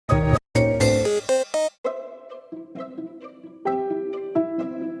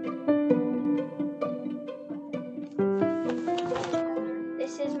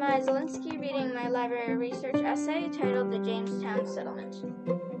Zelensky reading my library research essay titled The Jamestown Settlement.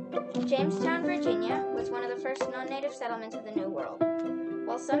 Jamestown, Virginia, was one of the first non-native settlements of the New World.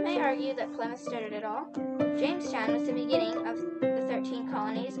 While some may argue that Plymouth started it all, Jamestown was the beginning of the 13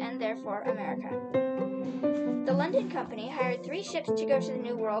 colonies and therefore America. The London Company hired 3 ships to go to the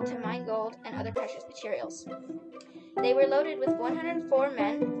New World to mine gold and other precious materials. They were loaded with 104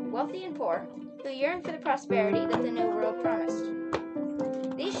 men, wealthy and poor, who yearned for the prosperity that the New World promised.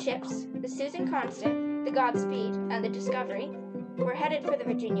 These ships, the Susan Constant, the Godspeed, and the Discovery, were headed for the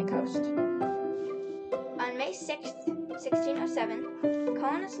Virginia coast. On May 6, 1607,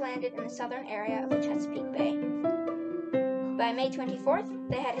 colonists landed in the southern area of the Chesapeake Bay. By May 24th,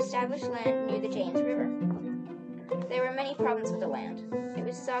 they had established land near the James River. There were many problems with the land. It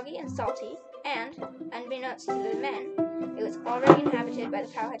was soggy and salty, and, unbeknownst to the men, it was already inhabited by the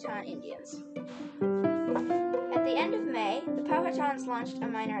Powhatan Indians. At the end of May, the Powhatans launched a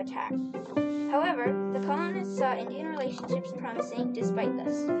minor attack. However, the colonists saw Indian relationships promising despite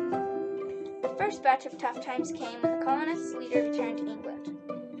this. The first batch of tough times came when the colonists' leader returned to England.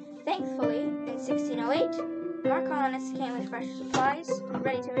 Thankfully, in 1608, more colonists came with fresh supplies,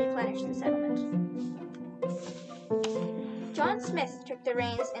 ready to replenish the settlement. John Smith took the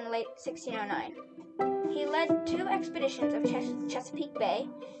reins in late 1609. He led 2 expeditions of Chesapeake Bay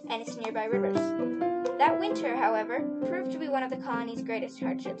and its nearby rivers. That winter, however, proved to be one of the colony's greatest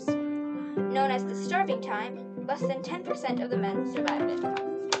hardships. Known as the Starving Time, less than 10% of the men survived it.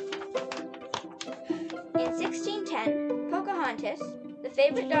 In 1610, Pocahontas, the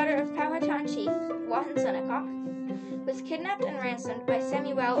favorite daughter of Powhatan chief Wahunsonacock, was kidnapped and ransomed by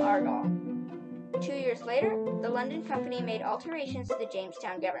Samuel Argall. 2 years later, the London Company made alterations to the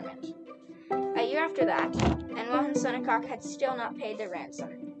Jamestown government. A year after that, and Wahunsonacock had still not paid the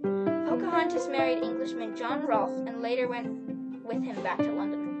ransom. Pocahontas married Englishman John Rolfe and later went with him back to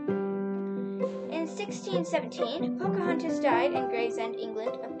London. In 1617, Pocahontas died in Gravesend,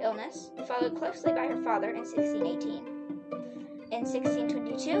 England, of illness, followed closely by her father in 1618. In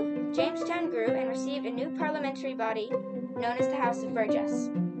 1622, Jamestown grew and received a new parliamentary body known as the House of Burgess.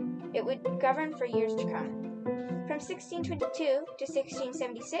 It would govern for years to come. From 1622 to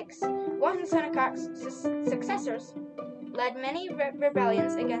 1676, Wahunsonacock's successors led many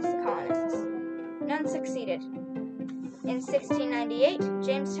rebellions against the colonists. None succeeded. In 1698,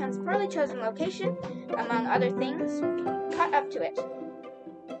 Jamestown's poorly chosen location, among other things, caught up to it.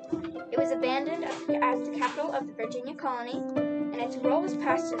 It was abandoned as the capital of the Virginia colony, and its role was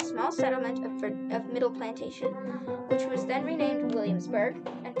passed to the small settlement of Middle Plantation, which was then renamed Williamsburg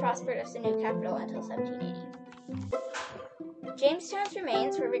and prospered as the new capital until 1780. Jamestown's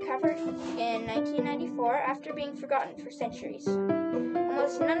remains were recovered in 1994 after being forgotten for centuries.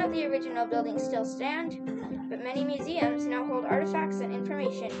 Almost none of the original buildings still stand, but many museums now hold artifacts and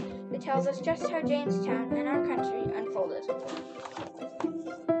information that tells us just how Jamestown and our country unfolded.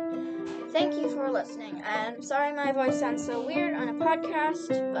 Thank you for listening. I'm sorry my voice sounds so weird on a podcast,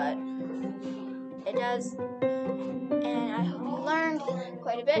 but it does. And I hope you learned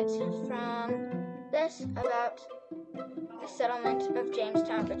quite a bit from this about the settlement of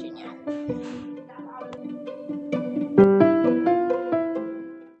Jamestown, Virginia.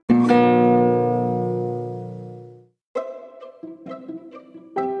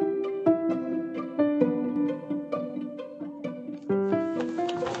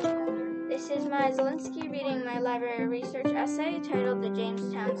 This is my Zelensky reading my library research essay titled The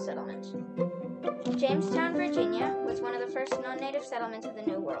Jamestown Settlement. Jamestown, Virginia, was one of the first non-native settlements of the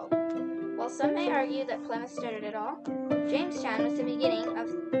New World. While some may argue that Plymouth started it all, Jamestown was the beginning of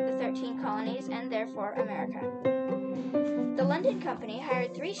the 13 colonies and therefore America. The London Company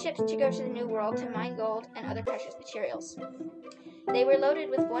hired 3 ships to go to the New World to mine gold and other precious materials. They were loaded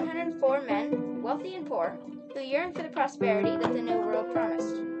with 104 men, wealthy and poor, who yearned for the prosperity that the New World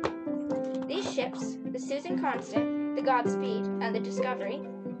promised. These ships, the Susan Constant, the Godspeed, and the Discovery,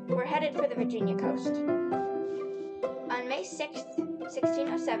 were headed for the Virginia coast. On May 6,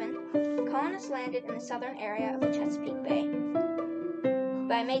 1607, colonists landed in the southern area of the Chesapeake Bay.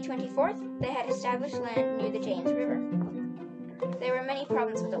 By May 24th, they had established land near the James River. There were many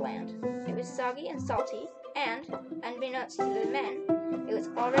problems with the land. It was soggy and salty, and, unbeknownst to the men, it was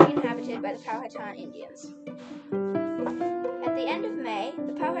already inhabited by the Powhatan Indians. At the end of May,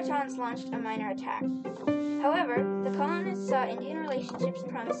 the Powhatans launched a minor attack. However, the colonists saw Indian relationships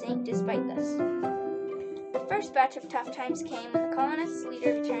promising despite this. The first batch of tough times came when the colonists'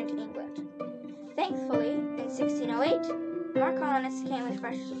 leader returned to England. Thankfully, in 1608, more colonists came with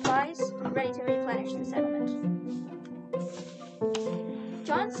fresh supplies, ready to replenish the settlement.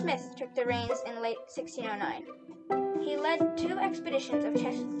 John Smith took the reins in late 1609. He led 2 expeditions of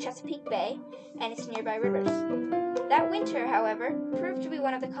Chesapeake Bay and its nearby rivers. That winter, however, proved to be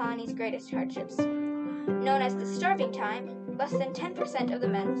one of the colony's greatest hardships. Known as the Starving Time, less than 10% of the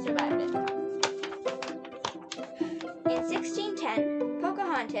men survived it. In 1610,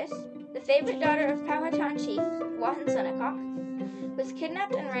 Pocahontas, the favorite daughter of Powhatan chief Wahunsonacock, was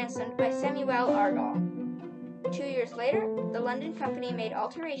kidnapped and ransomed by Samuel Argall. 2 years later, the London Company made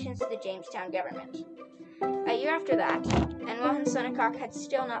alterations to the Jamestown government. A year after that, and Wahunsonacock had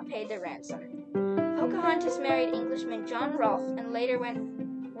still not paid the ransom. Pocahontas married Englishman John Rolfe and later went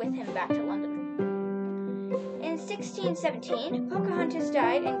with him back to London. In 1617, Pocahontas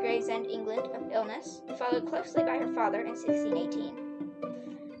died in Gravesend, England, of illness, followed closely by her father in 1618.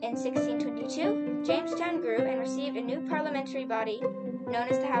 In 1622, Jamestown grew and received a new parliamentary body known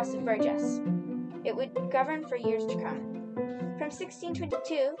as the House of Burgess. It would govern for years to come. From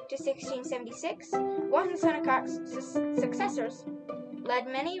 1622 to 1676, Wahunsonacock's successors led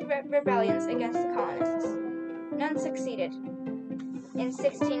many rebellions against the colonists. None succeeded. In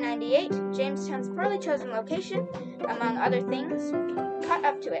 1698, Jamestown's poorly chosen location, among other things, caught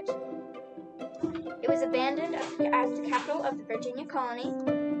up to it. It was abandoned as the capital of the Virginia colony,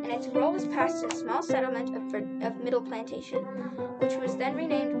 and its role was passed to the small settlement of Middle Plantation, which was then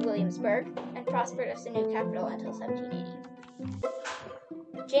renamed Williamsburg and prospered as the new capital until 1780.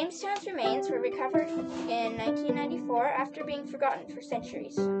 Jamestown's remains were recovered in 1994 after being forgotten for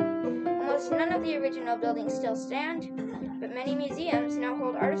centuries. Almost none of the original buildings still stand, but many museums now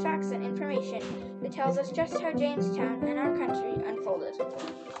hold artifacts and information that tells us just how Jamestown and our country unfolded.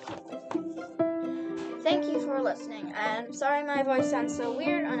 Thank you for listening. I'm sorry my voice sounds so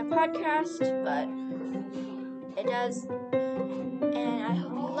weird on a podcast, but it does. And I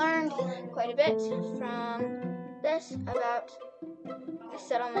hope you learned quite a bit from this about the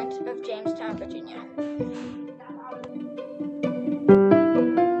settlement of Jamestown, Virginia.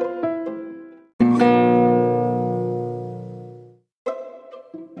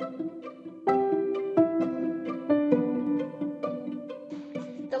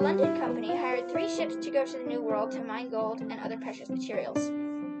 The London Company hired 3 ships to go to the New World to mine gold and other precious materials.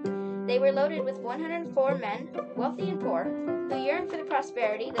 They were loaded with 104 men, wealthy and poor, who yearned for the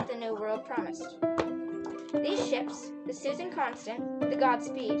prosperity that the New World promised. These ships, the Susan Constant, the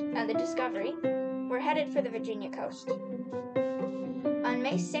Godspeed, and the Discovery, were headed for the Virginia coast. On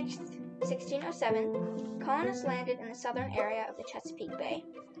May 6, 1607, colonists landed in the southern area of the Chesapeake Bay.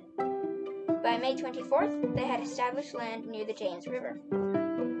 By May 24th, they had established land near the James River.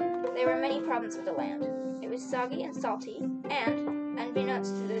 There were many problems with the land. It was soggy and salty, and,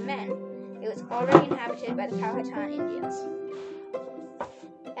 unbeknownst to the men, it was already inhabited by the Powhatan Indians.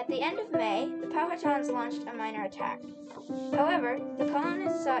 At the end of May, the Powhatans launched a minor attack. However, the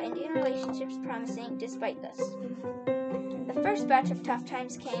colonists saw Indian relationships promising despite this. The first batch of tough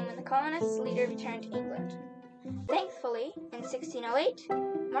times came when the colonists' leader returned to England. Thankfully, in 1608,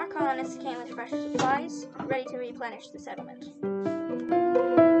 more colonists came with fresh supplies, ready to replenish the settlement.